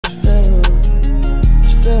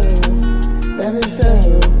Baby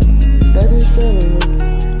federal, baby federal,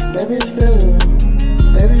 baby federal,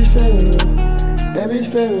 baby federal, baby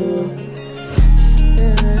federal,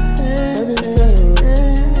 baby federal,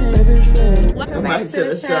 baby federal. Welcome back to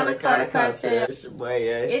the channel, Cartel. It's your boy,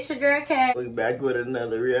 yeah. It's your girl, Kat. We back with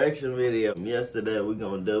another reaction video. Yesterday, we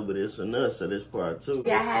gonna double this one up, so this part 2. If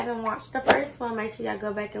y'all haven't watched the first one, make sure y'all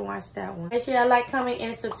go back and watch that one. Make sure y'all like, comment,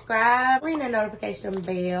 and subscribe. Ring the notification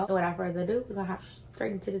bell. So without further ado, we're gonna hop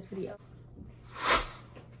straight into this video.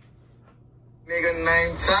 Nigga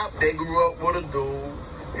named Top, they grew up with a dude.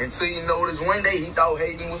 Until you notice one day he thought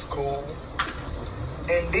hating was cool.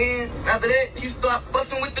 And then after that, he started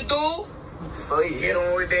fussing with the dude. So he hit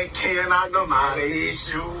him with that can, knocked him out of his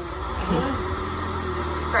shoes.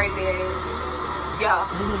 Crazy ass. Yeah.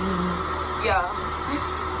 Yeah.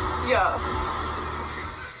 Yeah.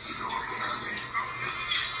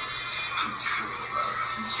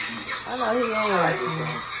 I know he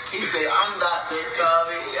ain't. He said, I'm Dr.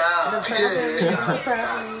 Coffee, yeah.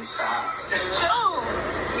 Shoes.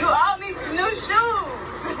 You all need some new shoes.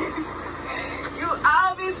 You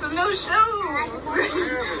all need some new shoes.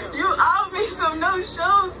 You all need some new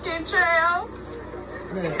shoes, Kentrail.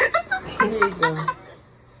 Look, here you go.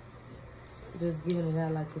 Just giving it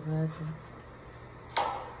out like it's nothing.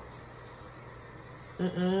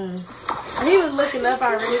 He was looking up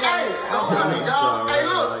already. Hey,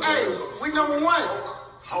 look, hey, we number one.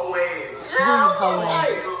 Hoe ass. Hoe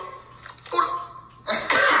ass.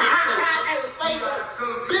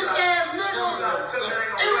 Bitch ass nigga.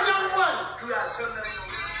 Hey, we number one. You gotta tell them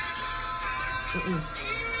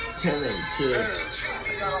Tell them chill.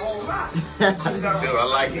 Dude, I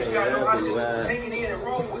like it. Taking it and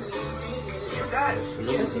roll with it. You got it.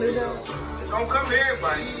 Just Ludo. Don't come to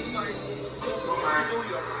everybody.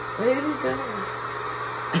 What is he doing?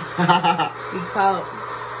 He caught.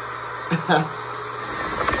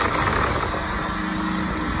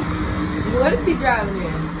 What is he driving in?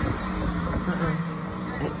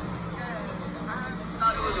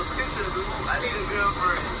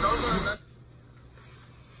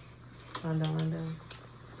 I know.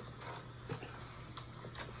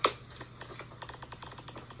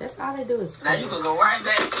 That's all they do is now you can go right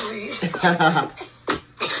back to it.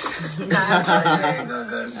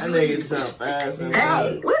 That nigga jump fast.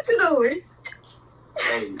 Hey, what you doing?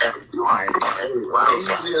 Hey, you ain't. Why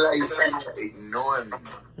you feel like ignoring me?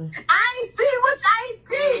 I ain't see what I ain't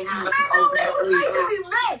see. Man, no, they was making me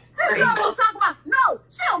mad. This girl gonna talk about, no,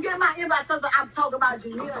 she don't get in my inbox because I'm talking about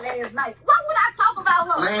Janelle last night. Why would I talk about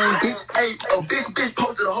her? Man, bitch, hey, a bitch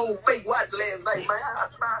posted a whole fake watch last night, man. I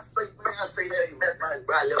straight, man, I say that ain't that right,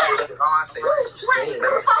 bro. I say that.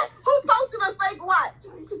 Who posted a fake watch?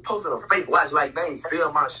 Posted a fake watch like they ain't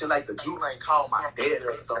sell my shit, like the Jew ain't call my dad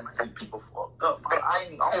or something. These people fucked up, bro. I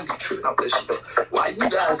don't be tripping off this shit. Why you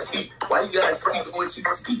guys speak what you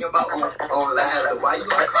speaking about on live? Why you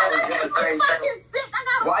don't call it entertain?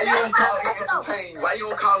 Why you don't call it entertain? Why you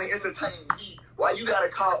don't call it entertain me? Why you gotta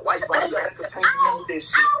call? Why you gotta entertain me with this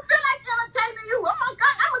shit? I don't feel like entertaining you. Oh my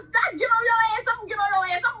God, I'm gonna get on your ass. I'm gonna get on your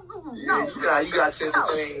ass. No. Yeah, you got to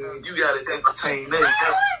entertain. You gotta entertain them. Hey,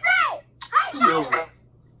 who is that?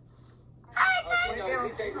 Hey, You.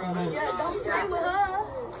 yeah, don't play with her.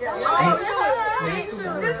 This is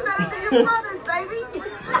none of your brothers, baby.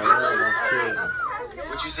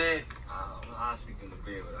 What you said? I'm speaking to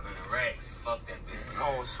bed with 100 racks. Fuck that bitch.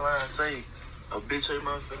 Oh, slime say a bitch hurt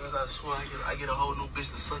my feelings. I swear I get a whole new bitch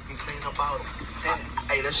to suck and clean up out.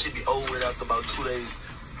 Hey, that shit be over with after about 2 days.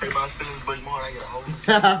 Hurt my feelings, break my heart. I get a whole.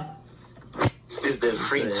 It's that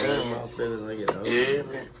free team. Yeah,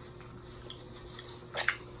 man.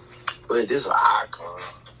 But this is an icon.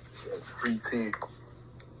 That free team.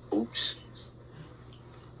 Oops.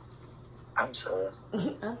 I'm sorry.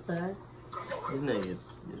 I'm sorry. This nigga is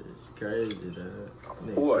crazy, dog.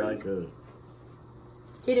 Who are psycho.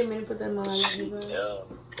 He didn't mean to put that on my life. Yeah.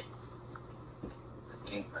 I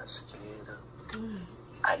think my skin up.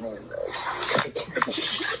 I know that.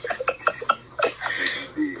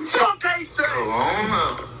 Corona.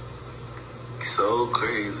 So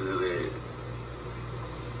crazy, man.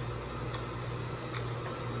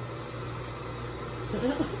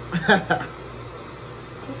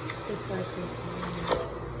 It's like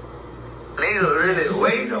Nigga really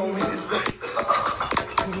waiting on me to say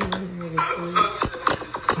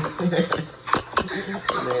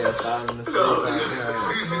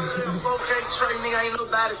Nigga, ain't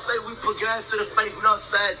nobody say we put gas to the face, no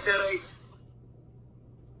side today.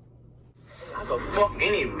 I can fuck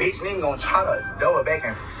any bitch, nigga gonna try to throw it back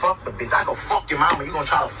and fuck the bitch. I can fuck your mama, you gonna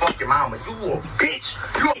try to fuck your mama. You a bitch.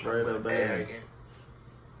 You a arrogant,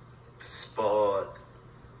 spoiled,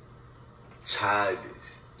 childish.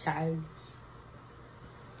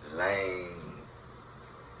 lame.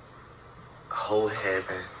 Whole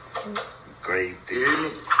heaven. Grave digger.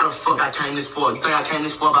 How the fuck I came this far? You think I came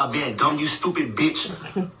this far by being dumb, you stupid bitch?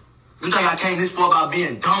 You think I came this far by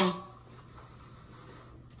being dumb?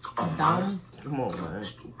 Come on, man. Come on, man.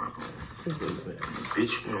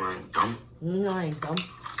 Bitch, you know I ain't dumb. You know I ain't dumb.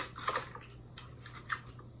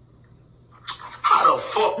 How the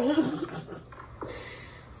fuck? I'm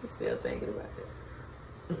still thinking about it.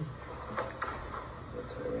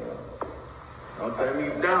 Don't turn me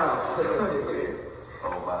down.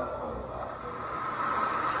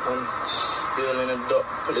 I'm still in a dark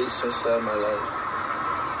place inside my life.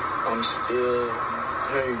 I'm still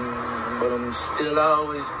hurting, but I'm still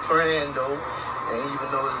always praying though. And even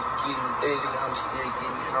though it's getting dating, I'm still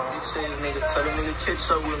getting it on. You say nigga, tell the nigga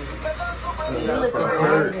catch up with me. You look at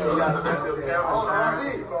her.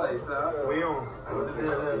 We on.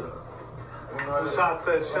 Shot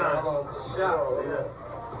to shot.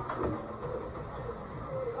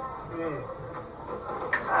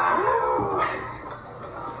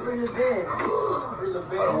 Really bad.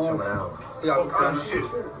 Shit.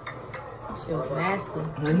 She was nasty.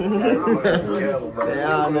 They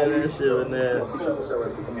all know that shit was nasty.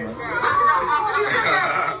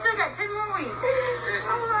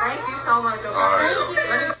 Thank you so much. Thank you.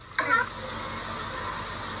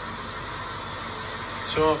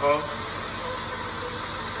 Sure, bro.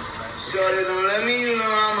 Shorty, don't let me, you know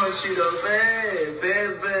how much she done bad.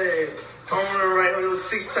 I'm on the right on your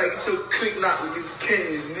six take your click knock with these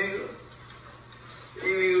kidneys, nigga. You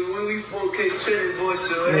niggas really 4K training boy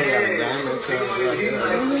shit.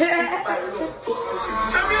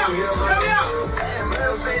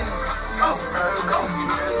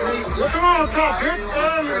 What's wrong, top bitch?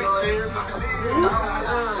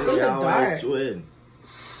 Y'all ain't sweating.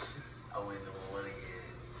 I went number one again.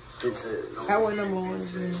 Bitch. I went number one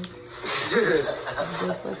again.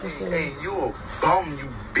 Hey, you a bum, you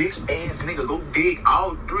bitch ass nigga. Go dig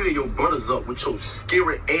all three of your brothers up with your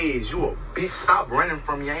scary ass. You a bitch. Stop running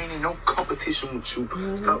from me. I ain't in no competition with you.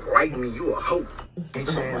 Stop writing me. You a hoe. Bitch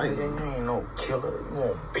ass nigga, you ain't no killer. You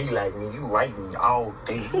won't be like me. You write me all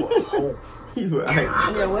day. You a hoe. You right.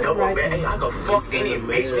 Yeah, what's Double right? back. I go fuck any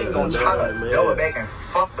bitch. You gonna try to double back and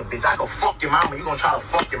fuck the bitch. I go fuck your mama. You gonna try to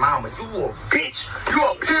fuck your mama. You a bitch. You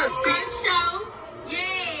a pure bitch.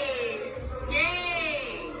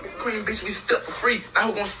 Queen bitch, we step for free. Now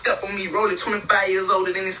who gon' step on me? Rolling 25 years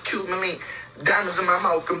older than this cute me. Diamonds in my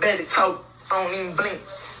mouth, combative talk. I don't even blink.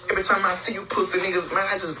 Every time I see you pussy niggas, man,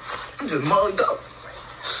 I'm just mugged up,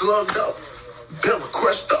 slugged up, bill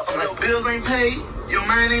crushed up. I'm like, bills ain't paid, your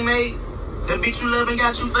mind ain't made. That bitch you love and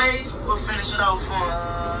got you phased. We'll finish it off for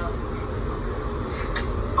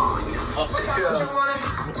oh yeah, fuck that.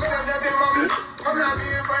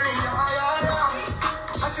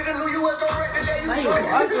 I should've knew you was gonna wreck the day you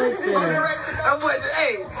That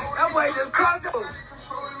boy just crossed over.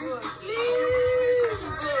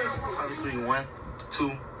 1,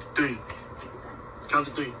 2, 3. Count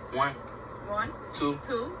to 3. 1, 2,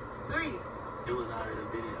 3. It was already a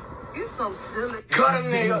video. You so silly. Got a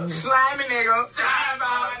nigga, slimy nigga. Slime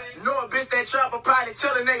body. Know a bitch that trap will probably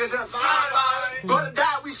tell a nigga just slime body. Gonna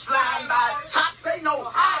die, we slime body. Top say no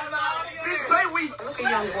high body. Bitch play weak. Look at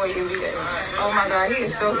YoungBoy every day. Oh my God, he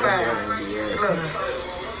is so fine. Look.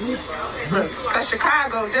 Cause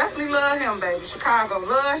Chicago definitely love him, baby. Chicago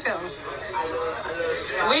love him.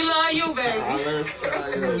 We love you, baby. I love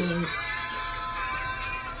Chicago.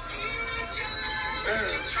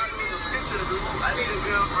 I need a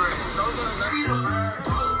girlfriend.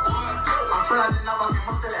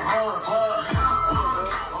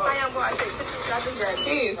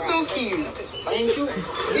 He is so cute. Thank you.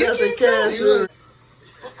 That's a cashier.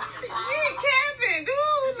 He ain't camping,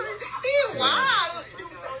 dude. He is wild.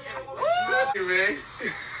 Hey, man.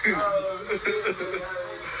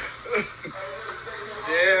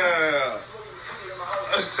 Yeah.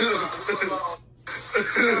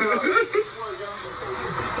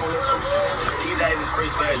 These days is free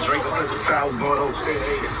fast drink up the child going over there.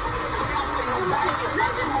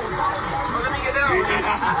 Let me get down.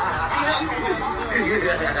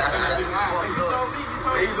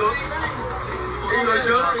 There you go. There you go,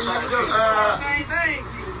 Joe. Same thing.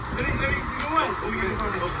 Let me go on. You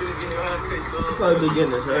probably be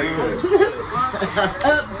getting this haircut.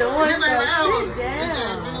 Up doing so sit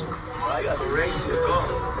down. I got the race to go.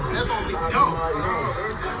 That's only dope.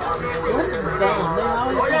 What is that?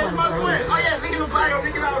 Oh, yeah, my friend. Oh, yeah, nigga,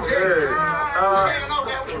 nobody, nigga, out there.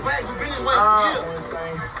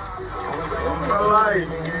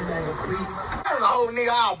 That's a whole nigga,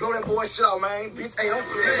 I'll blow that boy shit out, man. Bitch, hey, don't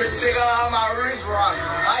check out my wrist rock.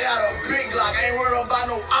 I got a big Glock. I ain't worried about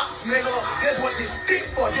no ops, nigga. That's what this stick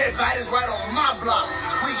for. That body's right on my block.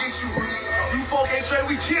 We get you. You folk ain't straight,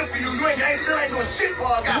 we kill for you. You ain't still ain't no shit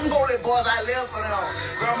for. Got 40 boys, I live for them.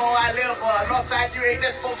 Grandma, I live for. Northside, you ain't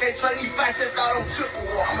that folk ain't trade. You fight since start on triple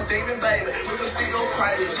war. I'm a demon, baby. We can still go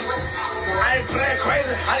crazy. I ain't playing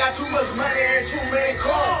crazy. I got too much money and too many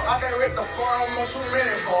cars. I can rip the farm on too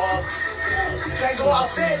many bars. Can't go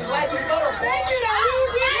outside, it's like we go to bars. Thank you,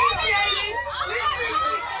 though. We appreciate it.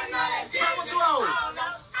 What you on?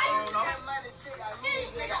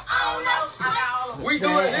 We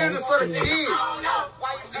doing internet for the kids.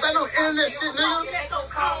 This ain't no internet shit, nigga.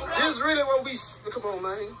 This really what we. Come on,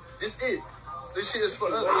 man. This it. This shit is for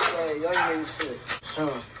us. Y'all ain't shit.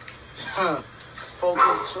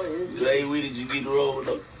 Lay with it, you get rolled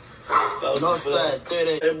up. Northside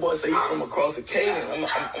 30. That boy say he from across the Canaan.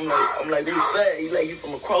 I'm like, we sad. He like, you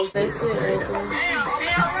from across. That's it right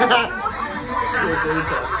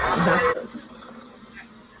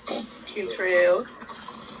Kentrell.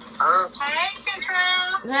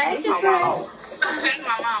 Hey, Kentrell. That's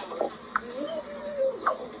my mama.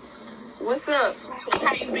 What's up?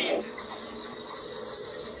 How you been?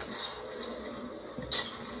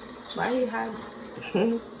 Why he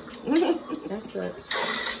hiding? That's it.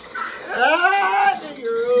 Ah,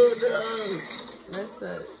 nigga rolled down. That's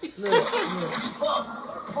it. Look.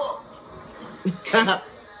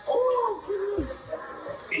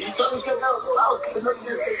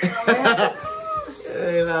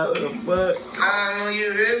 Hey, like, what the fuck? I know you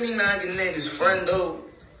heard me knocking at his front door.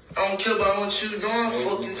 I don't care about what you doing,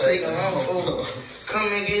 fucking taking off for. Come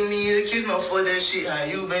and give me a kiss, no fuck that shit, how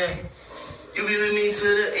you been? You be with me to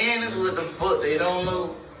the end, that's what the fuck they don't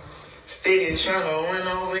know. Steady trying to win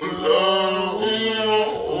over.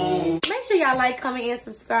 Make sure y'all like, comment, and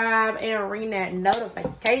subscribe, and ring that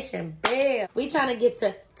notification bell. We trying to get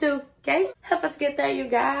to 2K. Help us get there, you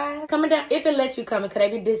guys. Comment down, if it lets you comment, could they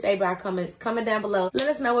be disabled our comments? Comment down below. Let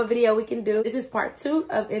us know what video we can do. This is part 2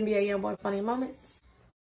 of NBA YoungBoy Funny Moments.